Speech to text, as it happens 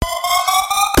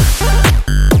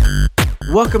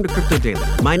Welcome to Crypto Daily.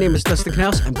 My name is Dustin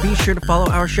Knaus, and be sure to follow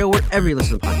our show wherever you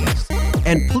listen to podcasts.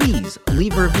 And please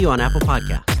leave a review on Apple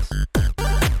Podcasts.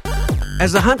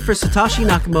 As the hunt for Satoshi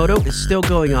Nakamoto is still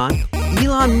going on,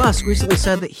 Elon Musk recently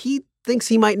said that he thinks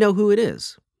he might know who it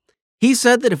is. He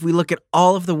said that if we look at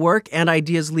all of the work and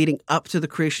ideas leading up to the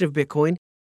creation of Bitcoin,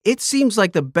 it seems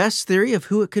like the best theory of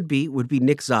who it could be would be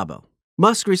Nick Szabo.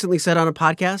 Musk recently said on a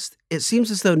podcast, it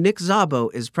seems as though Nick Szabo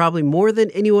is probably more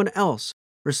than anyone else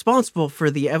responsible for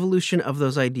the evolution of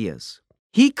those ideas.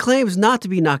 He claims not to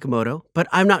be Nakamoto, but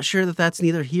I'm not sure that that's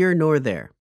neither here nor there.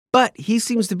 But he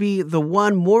seems to be the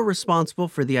one more responsible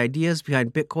for the ideas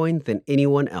behind Bitcoin than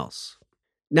anyone else.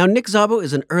 Now, Nick Szabo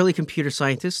is an early computer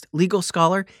scientist, legal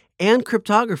scholar, and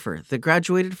cryptographer that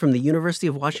graduated from the University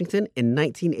of Washington in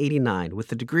 1989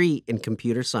 with a degree in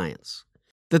computer science.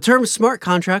 The term smart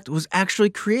contract was actually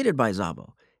created by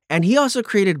Szabo, and he also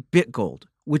created BitGold,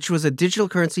 which was a digital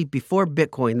currency before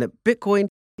Bitcoin that Bitcoin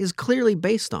is clearly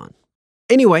based on.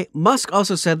 Anyway, Musk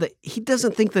also said that he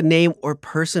doesn't think the name or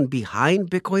person behind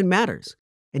Bitcoin matters,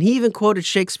 and he even quoted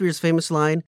Shakespeare's famous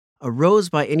line, "A rose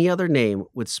by any other name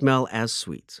would smell as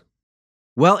sweet."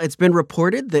 Well, it's been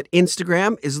reported that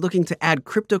Instagram is looking to add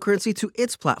cryptocurrency to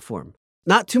its platform.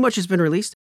 Not too much has been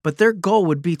released, but their goal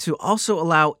would be to also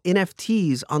allow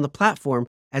NFTs on the platform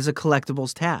as a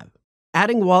collectibles tab.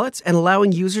 Adding wallets and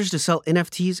allowing users to sell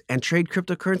NFTs and trade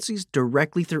cryptocurrencies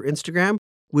directly through Instagram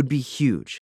would be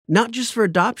huge, not just for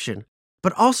adoption,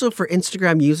 but also for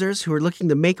Instagram users who are looking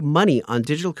to make money on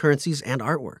digital currencies and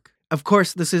artwork. Of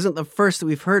course, this isn't the first that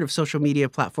we've heard of social media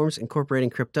platforms incorporating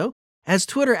crypto, as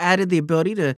Twitter added the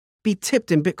ability to be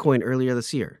tipped in Bitcoin earlier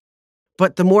this year.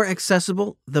 But the more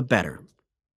accessible, the better.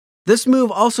 This move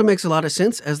also makes a lot of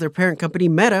sense as their parent company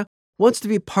Meta wants to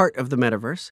be part of the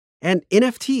metaverse, and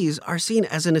NFTs are seen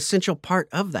as an essential part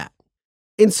of that.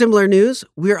 In similar news,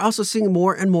 we are also seeing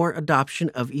more and more adoption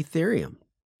of Ethereum.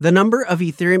 The number of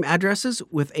Ethereum addresses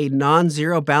with a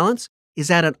non-zero balance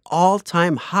is at an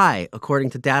all-time high,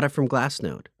 according to data from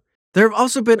Glassnode. There have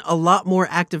also been a lot more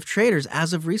active traders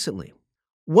as of recently.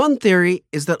 One theory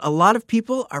is that a lot of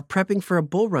people are prepping for a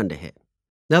bull run to hit.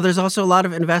 Now, there's also a lot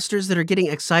of investors that are getting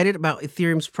excited about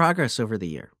Ethereum's progress over the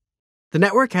year. The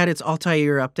network had its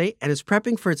multi-year update and is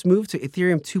prepping for its move to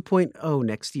Ethereum 2.0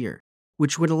 next year,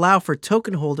 which would allow for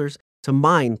token holders to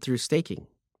mine through staking.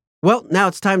 Well, now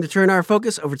it's time to turn our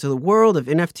focus over to the world of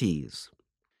NFTs.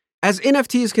 As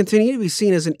NFTs continue to be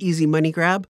seen as an easy money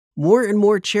grab, more and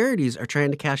more charities are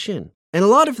trying to cash in, and a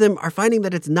lot of them are finding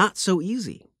that it's not so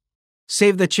easy.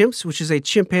 Save the Chimps, which is a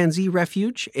chimpanzee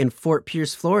refuge in Fort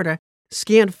Pierce, Florida,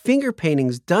 scanned finger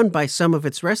paintings done by some of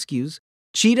its rescues,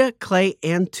 Cheetah, Clay,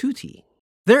 and Tutti.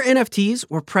 Their NFTs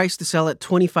were priced to sell at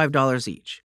 $25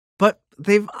 each, but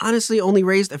they've honestly only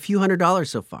raised a few $100s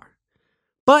so far.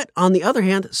 But on the other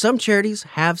hand, some charities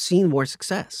have seen more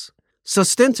success.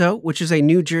 Sustento, which is a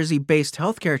New Jersey-based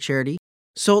healthcare charity,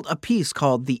 sold a piece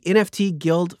called the NFT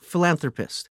Guild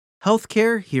Philanthropist,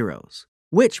 Healthcare Heroes,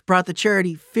 which brought the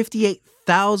charity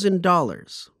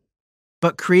 $58,000.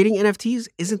 But creating NFTs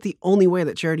isn't the only way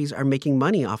that charities are making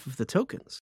money off of the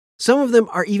tokens. Some of them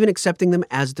are even accepting them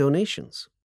as donations.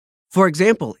 For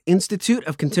example, Institute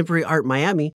of Contemporary Art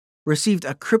Miami received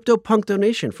a CryptoPunk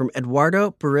donation from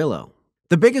Eduardo Burillo.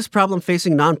 The biggest problem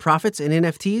facing nonprofits and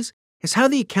NFTs is how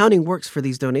the accounting works for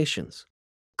these donations.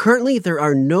 Currently, there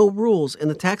are no rules in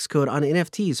the tax code on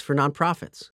NFTs for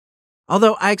nonprofits,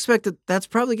 although I expect that that's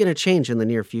probably going to change in the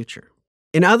near future.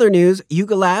 In other news,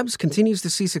 Yuga Labs continues to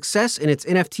see success in its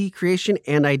NFT creation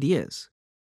and ideas.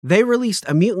 They released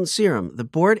a mutant serum that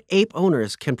Bored Ape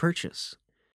owners can purchase.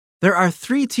 There are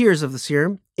 3 tiers of the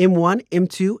serum, M1,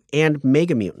 M2, and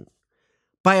Mega Mutant.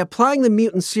 By applying the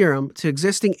mutant serum to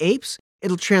existing apes,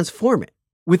 it'll transform it.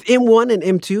 With M1 and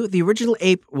M2, the original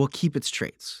ape will keep its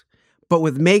traits. But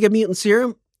with Mega Mutant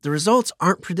serum, the results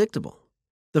aren't predictable.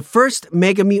 The first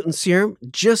Mega Mutant serum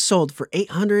just sold for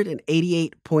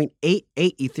 $888.88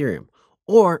 Ethereum,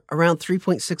 or around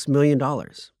 $3.6 million.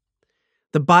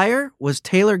 The buyer was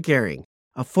Taylor Gehring,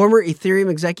 a former Ethereum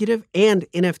executive and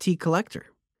NFT collector.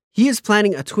 He is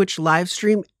planning a Twitch live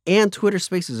stream and Twitter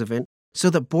Spaces event so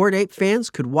that Bored Ape fans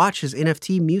could watch his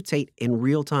NFT mutate in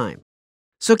real time.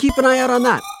 So keep an eye out on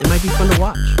that. It might be fun to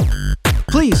watch.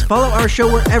 Please follow our show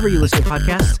wherever you listen to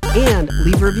podcasts and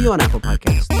leave a review on Apple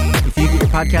Podcasts. If you get your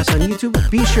podcasts on YouTube,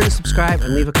 be sure to subscribe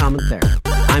and leave a comment there.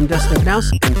 I'm Dustin Knaus,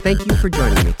 and thank you for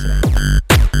joining me today.